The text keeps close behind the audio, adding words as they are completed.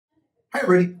Hi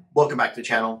everybody, welcome back to the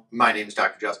channel. My name is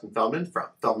Dr. Justin Feldman from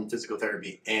Feldman Physical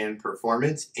Therapy and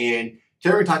Performance, and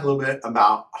today we're going to talk a little bit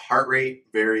about heart rate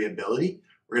variability.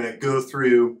 We're going to go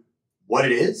through what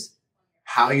it is,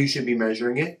 how you should be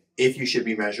measuring it, if you should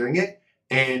be measuring it,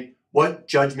 and what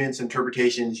judgments,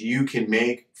 interpretations you can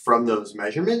make from those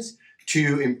measurements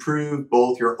to improve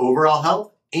both your overall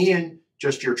health and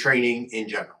just your training in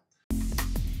general.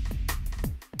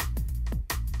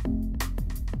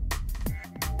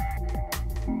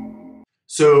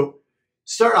 So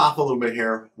start off a little bit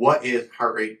here. What is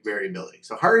heart rate variability?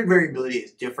 So heart rate variability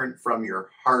is different from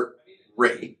your heart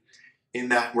rate in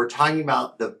that we're talking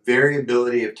about the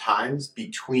variability of times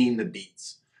between the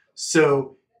beats.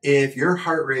 So if your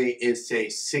heart rate is, say,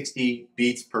 60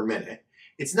 beats per minute,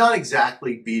 it's not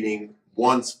exactly beating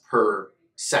once per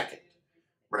second,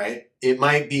 right? It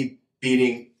might be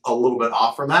beating a little bit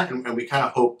off from that, and we kind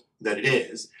of hope that it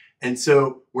is. And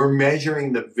so we're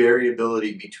measuring the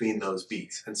variability between those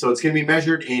beats. And so it's going to be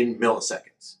measured in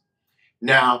milliseconds.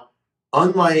 Now,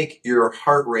 unlike your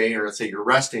heart rate, or let's say your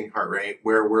resting heart rate,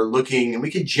 where we're looking, and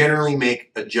we could generally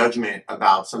make a judgment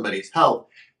about somebody's health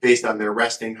based on their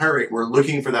resting heart rate, we're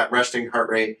looking for that resting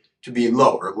heart rate to be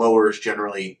lower. Lower is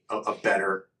generally a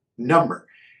better number.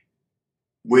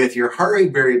 With your heart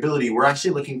rate variability, we're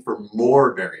actually looking for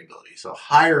more variability. So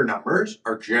higher numbers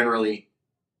are generally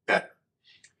better.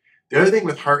 The other thing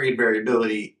with heart rate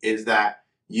variability is that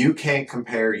you can't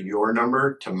compare your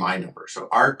number to my number. So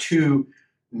our two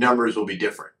numbers will be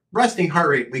different. Resting heart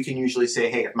rate, we can usually say,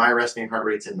 hey, if my resting heart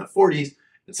rate's in the 40s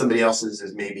and somebody else's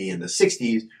is maybe in the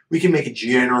 60s, we can make a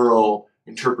general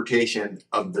interpretation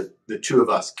of the two of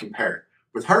us compared.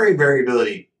 With heart rate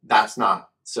variability, that's not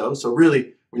so. So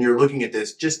really, when you're looking at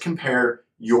this, just compare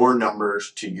your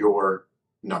numbers to your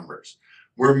numbers.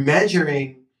 We're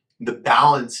measuring the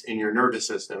balance in your nervous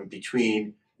system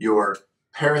between your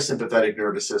parasympathetic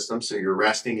nervous system, so you're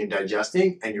resting and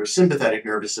digesting, and your sympathetic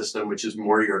nervous system, which is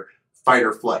more your fight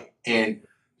or flight. And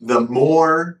the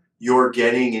more you're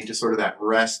getting into sort of that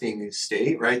resting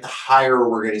state, right, the higher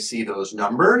we're going to see those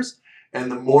numbers,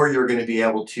 and the more you're going to be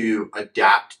able to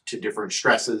adapt to different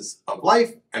stresses of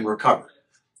life and recover.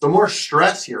 The more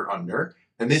stress you're under,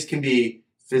 and this can be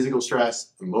physical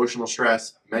stress, emotional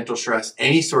stress, mental stress,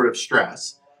 any sort of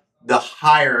stress, the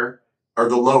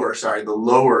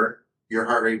lower your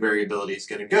heart rate variability is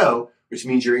going to go, which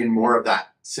means you're in more of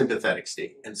that sympathetic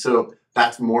state. And so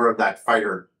that's more of that fight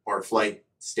or flight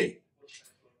state.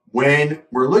 When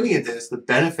we're looking at this, the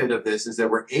benefit of this is that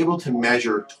we're able to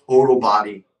measure total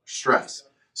body stress.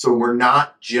 So we're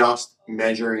not just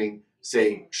measuring,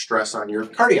 say, stress on your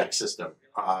cardiac system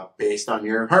based on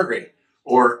your heart rate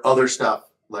or other stuff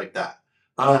like that.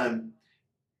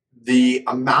 The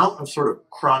amount of sort of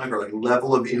chronic or like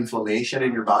level of inflammation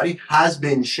in your body has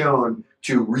been shown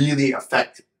to really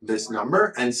affect this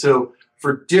number. And so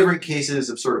for different cases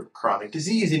of sort of chronic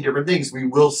disease and different things, we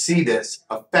will see this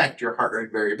affect your heart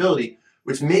rate variability,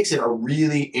 which makes it a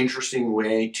really interesting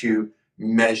way to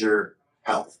measure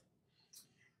health.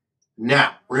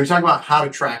 Now, we're going to talk about how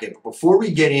to track it. But before we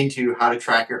get into how to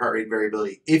track your heart rate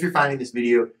variability, if you're finding this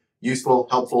video useful,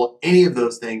 helpful, any of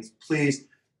those things, please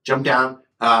jump down.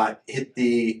 Hit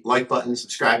the like button,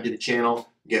 subscribe to the channel,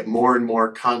 get more and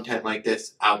more content like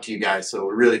this out to you guys. So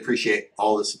we really appreciate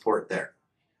all the support there.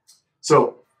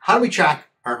 So how do we track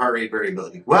our heart rate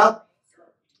variability? Well,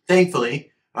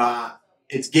 thankfully,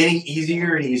 it's getting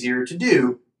easier and easier to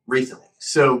do recently.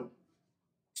 So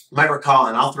you might recall,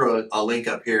 and I'll throw a link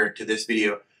up here to this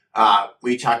video.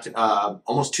 We talked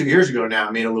almost 2 years ago now,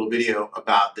 I made a little video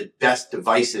about the best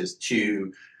devices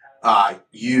to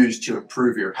use to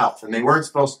improve your health. And they weren't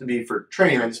supposed to be for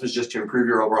training, this was just to improve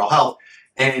your overall health.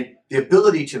 And the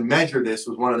ability to measure this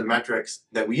was one of the metrics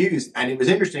that we used. And it was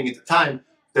interesting at the time,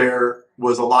 there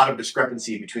was a lot of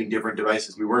discrepancy between different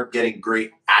devices. We weren't getting great,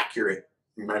 accurate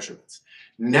measurements.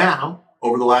 Now,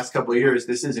 over the last couple of years,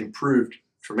 this has improved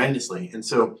tremendously. And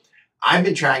so I've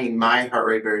been tracking my heart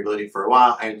rate variability for a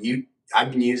while, and I've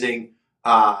been using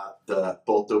both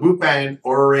the Whoop Band,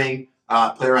 Oura Ring,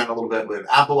 play around a little bit with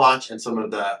Apple Watch and some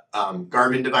of the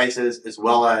Garmin devices, as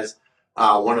well as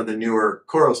one of the newer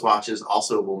Coros watches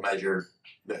also will measure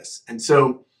this. And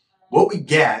so what we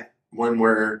get when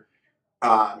we're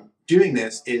doing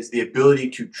this is the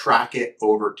ability to track it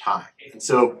over time. And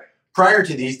so prior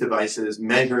to these devices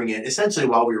measuring it, essentially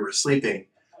while we were sleeping,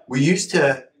 we used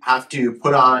to have to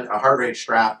put on a heart rate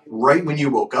strap right when you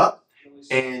woke up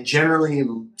and generally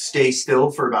stay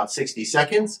still for about 60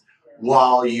 seconds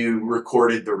while you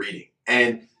recorded the reading.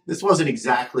 And this wasn't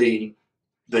exactly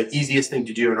the easiest thing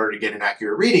to do in order to get an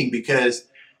accurate reading because,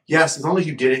 yes, as long as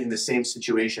you did it in the same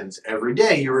situations every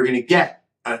day, you were going to get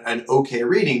an okay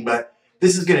reading, but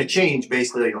this is going to change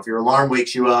basically. If your alarm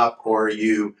wakes you up or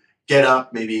you get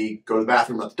up, maybe go to the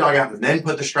bathroom, let the dog out, and then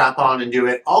put the strap on and do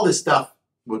it, all this stuff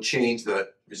will change the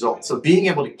results. So being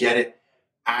able to get it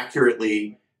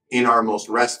accurately in our most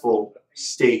restful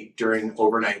state during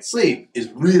overnight sleep is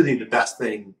really the best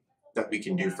thing that we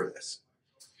can do for this.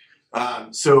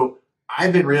 So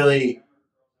I've been really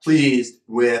pleased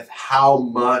with how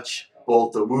much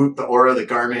both the Whoop, the Aura, the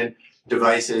Garmin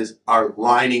devices are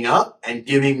lining up and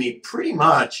giving me pretty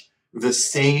much the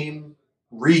same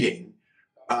reading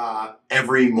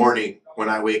every morning when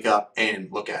I wake up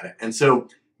and look at it. And so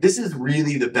this is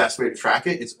really the best way to track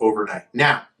it. It's overnight.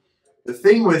 Now, the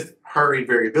thing with heart rate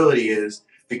variability is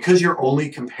because you're only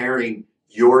comparing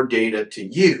your data to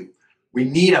you, we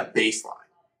need a baseline.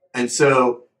 And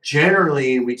so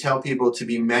generally we tell people to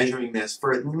be measuring this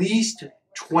for at least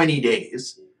 20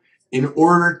 days in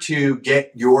order to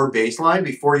get your baseline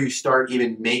before you start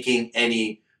even making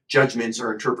any judgments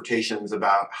or interpretations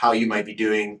about how you might be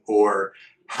doing or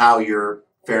how you're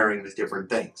faring with different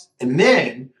things. And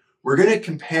then we're going to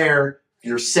compare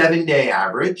your 7-day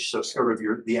average, so sort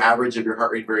of the average of your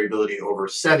heart rate variability over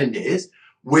 7 days,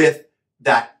 with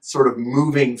that sort of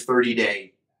moving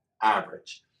 30-day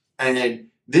average. And then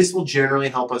this will generally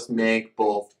help us make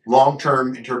both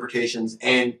long-term interpretations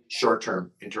and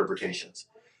short-term interpretations.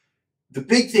 The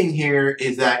big thing here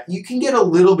is that you can get a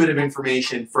little bit of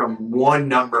information from one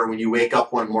number when you wake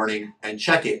up one morning and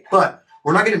check it, but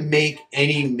we're not going to make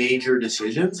any major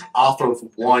decisions off of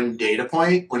one data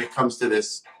point when it comes to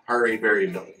this heart rate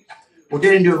variability. We'll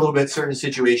get into a little bit certain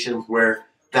situations where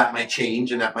that might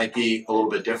change and that might be a little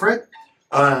bit different.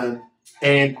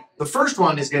 And the first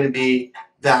one is going to be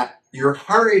that your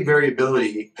heart rate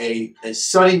variability, a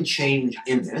sudden change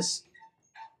in this,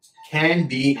 can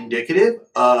be indicative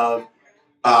of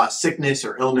sickness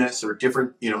or illness or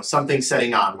different, something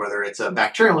setting on, whether it's a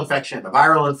bacterial infection, a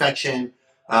viral infection,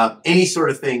 any sort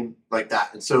of thing like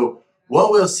that. And so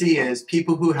what we'll see is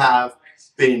people who have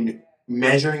been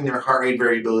measuring their heart rate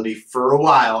variability for a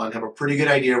while and have a pretty good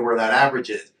idea of where that average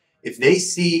is, if they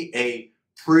see a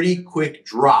pretty quick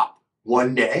drop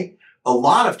one day, a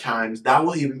lot of times that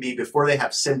will even be before they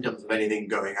have symptoms of anything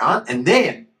going on. And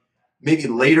then maybe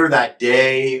later that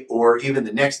day or even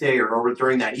the next day or over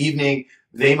during that evening,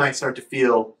 they might start to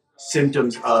feel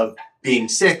symptoms of being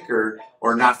sick or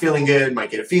not feeling good,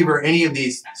 might get a fever, any of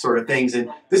these sort of things. And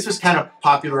this was kind of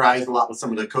popularized a lot with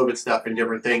some of the COVID stuff and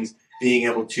different things, being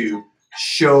able to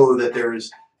show that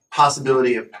there's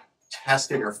possibility of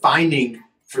testing or finding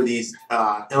for these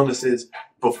illnesses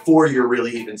before you're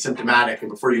really even symptomatic and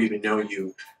before you even know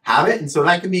you have it. And so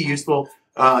that can be useful,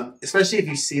 especially if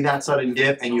you see that sudden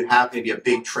dip and you have maybe a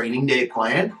big training day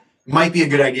planned. It might be a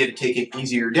good idea to take an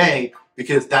easier day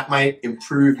because that might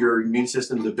improve your immune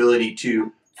system's ability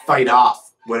to fight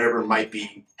off whatever might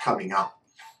be coming up.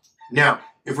 Now,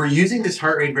 if we're using this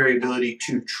heart rate variability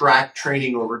to track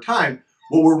training over time,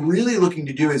 what we're really looking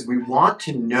to do is we want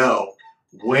to know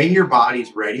when your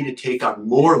body's ready to take on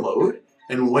more load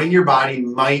and when your body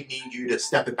might need you to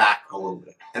step it back a little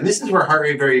bit. And this is where heart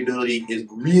rate variability is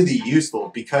really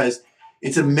useful because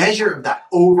it's a measure of that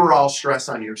overall stress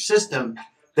on your system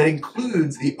that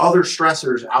includes the other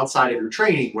stressors outside of your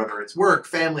training, whether it's work,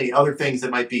 family, other things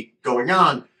that might be going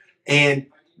on. And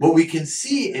what we can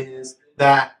see is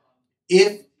that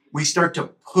if we start to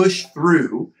push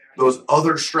through those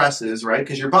other stresses, right?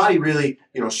 Because your body really,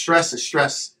 stress is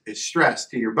stress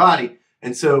to your body.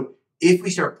 And so if we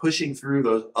start pushing through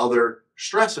those other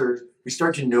stressors, we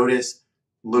start to notice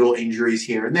little injuries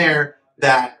here and there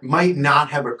that might not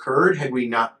have occurred had we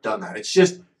not done that. It's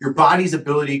just your body's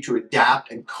ability to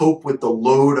adapt and cope with the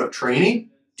load of training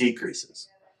decreases.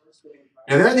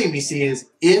 Now, the other thing we see is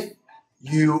if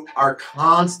you are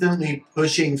constantly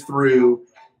pushing through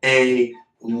a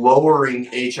lowering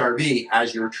HRV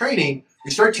as you're training,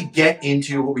 you start to get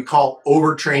into what we call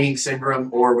overtraining syndrome,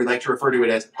 or we like to refer to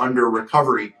it as under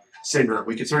recovery syndrome.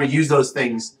 We can sort of use those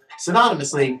things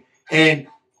synonymously. And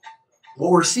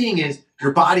what we're seeing is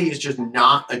your body is just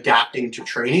not adapting to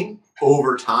training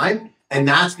over time. And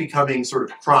that's becoming sort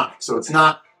of chronic. So it's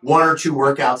not 1 or 2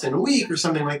 workouts in a week or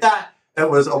something like that. That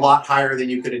was a lot higher than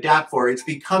you could adapt for. It's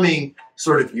becoming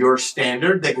sort of your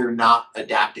standard that you're not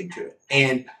adapting to it.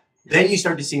 And then you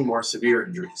start to see more severe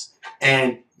injuries.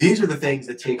 And these are the things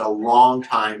that take a long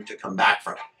time to come back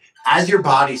from. As your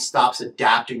body stops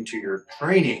adapting to your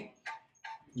training,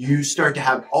 you start to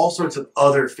have all sorts of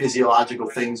other physiological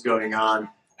things going on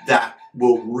that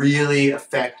will really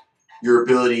affect your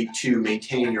ability to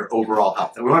maintain your overall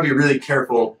health. And we want to be really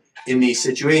careful in these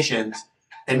situations.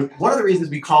 And one of the reasons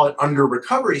we call it under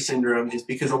recovery syndrome is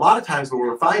because a lot of times what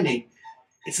we're finding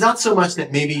it's not so much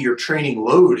that maybe your training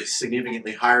load is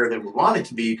significantly higher than we want it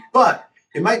to be, but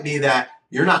it might be that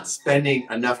you're not spending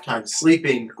enough time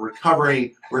sleeping,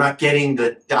 recovering, we're not getting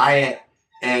the diet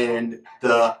and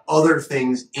the other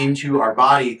things into our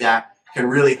body that can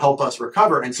really help us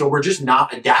recover. And so we're just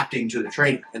not adapting to the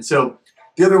training. And so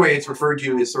the other way it's referred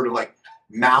to is sort of like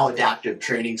maladaptive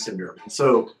training syndrome. And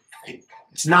so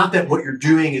it's not that what you're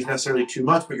doing is necessarily too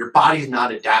much, but your body's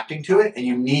not adapting to it and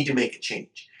you need to make a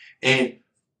change. And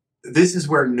this is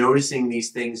where noticing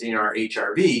these things in our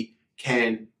HRV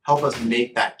can help us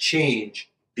make that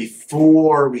change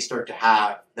before we start to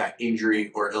have that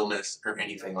injury or illness or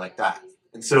anything like that.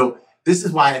 And so this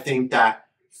is why I think that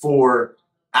for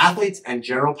athletes and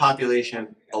general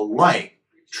population alike,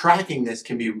 tracking this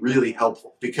can be really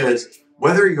helpful, because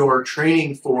whether you're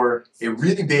training for a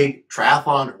really big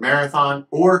triathlon or marathon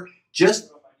or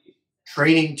just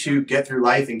training to get through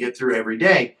life and get through every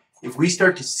day, if we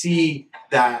start to see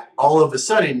that all of a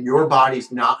sudden your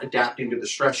body's not adapting to the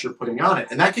stress you're putting on it,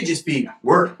 and that could just be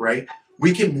work, right?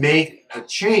 We can make a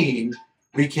change.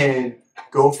 We can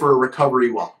go for a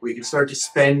recovery walk. We can start to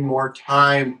spend more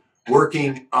time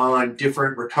working on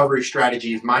different recovery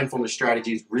strategies, mindfulness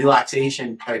strategies,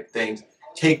 relaxation type things,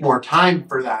 take more time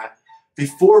for that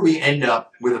before we end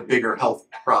up with a bigger health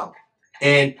problem.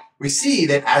 And we see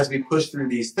that as we push through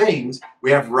these things,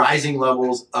 we have rising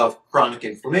levels of chronic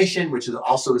inflammation, which is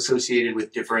also associated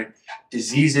with different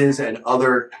diseases and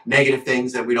other negative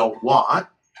things that we don't want.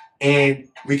 And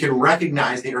we can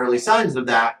recognize the early signs of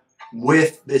that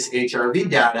with this HRV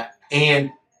data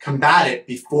and combat it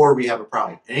before we have a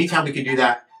problem. And anytime we can do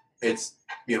that, it's,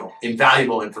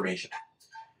 invaluable information.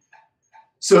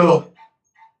 So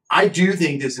I do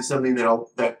think this is something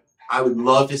that I would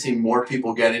love to see more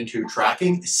people get into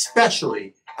tracking,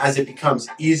 especially as it becomes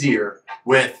easier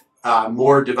with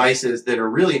more devices that are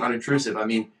really unintrusive. I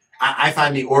mean, I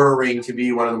find the Oura Ring to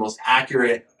be one of the most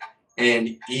accurate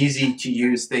and easy to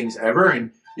use things ever.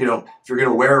 And if you're going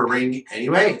to wear a ring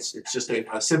anyway, it's just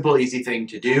a simple, easy thing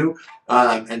to do.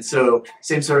 And so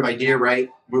same sort of idea, right?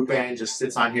 Whoop band just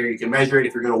sits on here. You can measure it.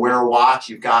 If you're going to wear a watch,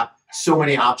 you've got so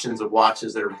many options of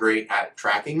watches that are great at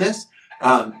tracking this.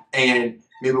 And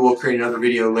maybe we'll create another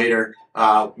video later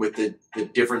with the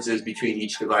differences between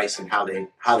each device and how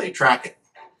they track it.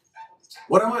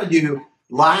 What I want to do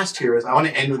last here is I want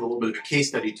to end with a little bit of a case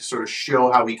study to sort of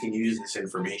show how we can use this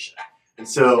information. And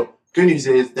so good news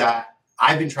is that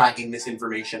I've been tracking this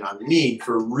information on me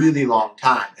for a really long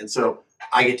time. And so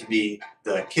I get to be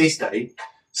the case study.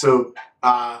 So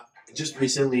just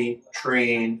recently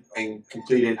trained and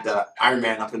completed the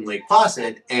Ironman up in Lake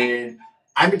Placid, and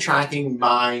I've been tracking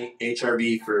my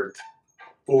HRV for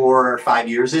 4 or 5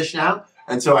 years-ish now.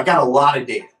 And so I got a lot of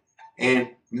data. And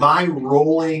my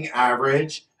rolling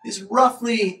average is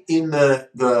roughly in the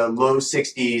low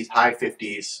 60s, high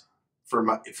 50s for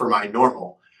my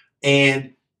normal.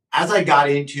 And as I got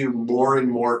into more and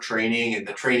more training and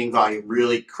the training volume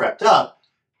really crept up,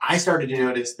 I started to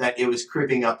notice that it was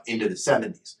creeping up into the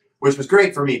 70s, which was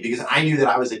great for me because I knew that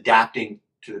I was adapting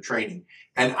to the training.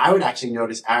 And I would actually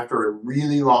notice after a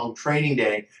really long training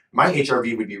day, my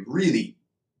HRV would be really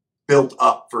built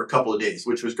up for a couple of days,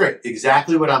 which was great.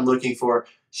 Exactly what I'm looking for,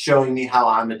 showing me how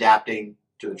I'm adapting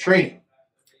to the training.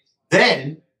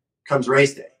 Then comes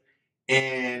race day.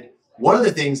 And one of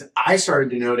the things I started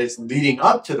to notice leading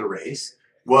up to the race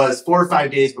was 4 or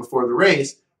 5 days before the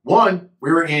race. One,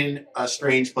 we were in a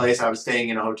strange place. I was staying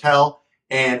in a hotel,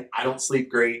 and I don't sleep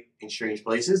great in strange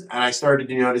places. And I started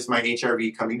to notice my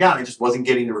HRV coming down. I just wasn't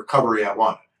getting the recovery I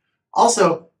wanted.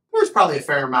 Also, there was probably a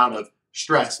fair amount of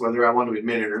stress, whether I want to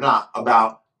admit it or not,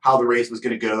 about how the race was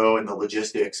going to go and the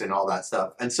logistics and all that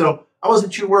stuff. And so I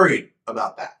wasn't too worried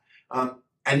about that.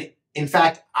 And in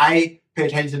fact, I pay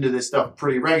attention to this stuff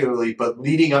pretty regularly, but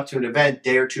leading up to an event,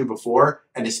 day or two before,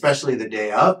 and especially the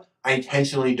day of, I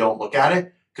intentionally don't look at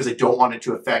it because I don't want it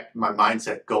to affect my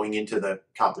mindset going into the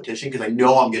competition, because I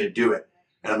know I'm going to do it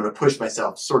and I'm going to push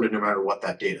myself sort of no matter what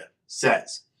that data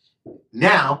says.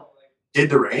 Now, did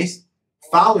the race.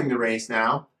 Following the race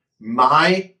now,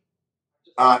 my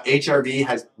HRV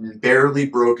has barely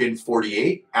broken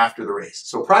 48 after the race.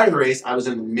 So prior to the race, I was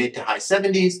in the mid to high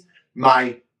 70s.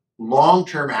 My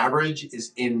long-term average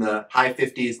is in the high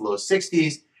 50s, low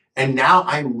 60s. And now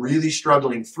I'm really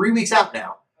struggling 3 weeks out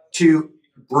now to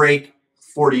break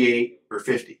 48 or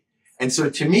 50. And so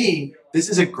to me, this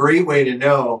is a great way to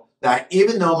know that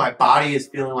even though my body is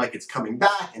feeling like it's coming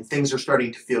back and things are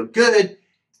starting to feel good,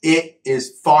 it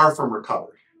is far from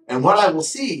recovered. And what I will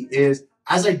see is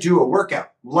as I do a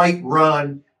workout, light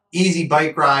run, easy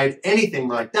bike ride, anything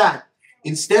like that,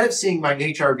 instead of seeing my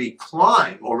HRV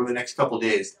climb over the next couple of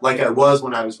days, like I was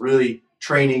when I was really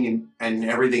training and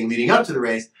everything leading up to the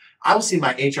race, I will see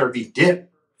my HRV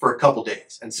dip for a couple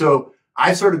days. And so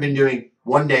I've sort of been doing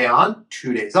 1 day on,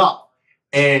 2 days off.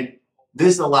 And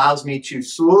this allows me to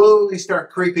slowly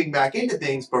start creeping back into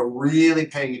things, but really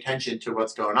paying attention to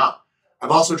what's going on.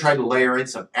 I've also tried to layer in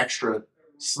some extra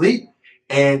sleep,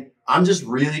 and I'm just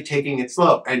really taking it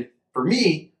slow. And for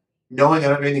me, knowing I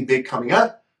don't have anything big coming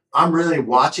up, I'm really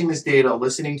watching this data,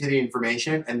 listening to the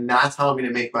information, and that's how I'm going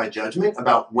to make my judgment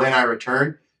about when I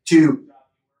return to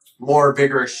more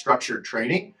vigorous structured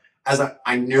training, as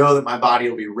I know that my body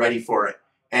will be ready for it.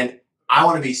 And I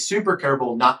want to be super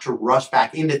careful not to rush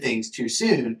back into things too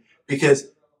soon,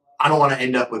 because I don't want to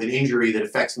end up with an injury that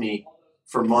affects me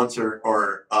for months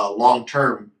or long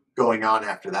term going on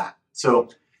after that. So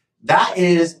that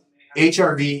is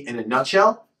HRV in a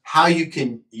nutshell, how you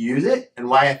can use it and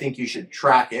why I think you should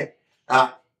track it.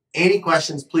 Any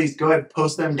questions, please go ahead and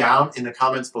post them down in the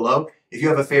comments below. If you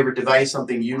have a favorite device,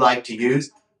 something you like to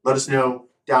use, let us know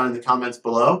down in the comments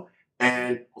below,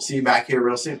 and we'll see you back here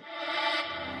real soon.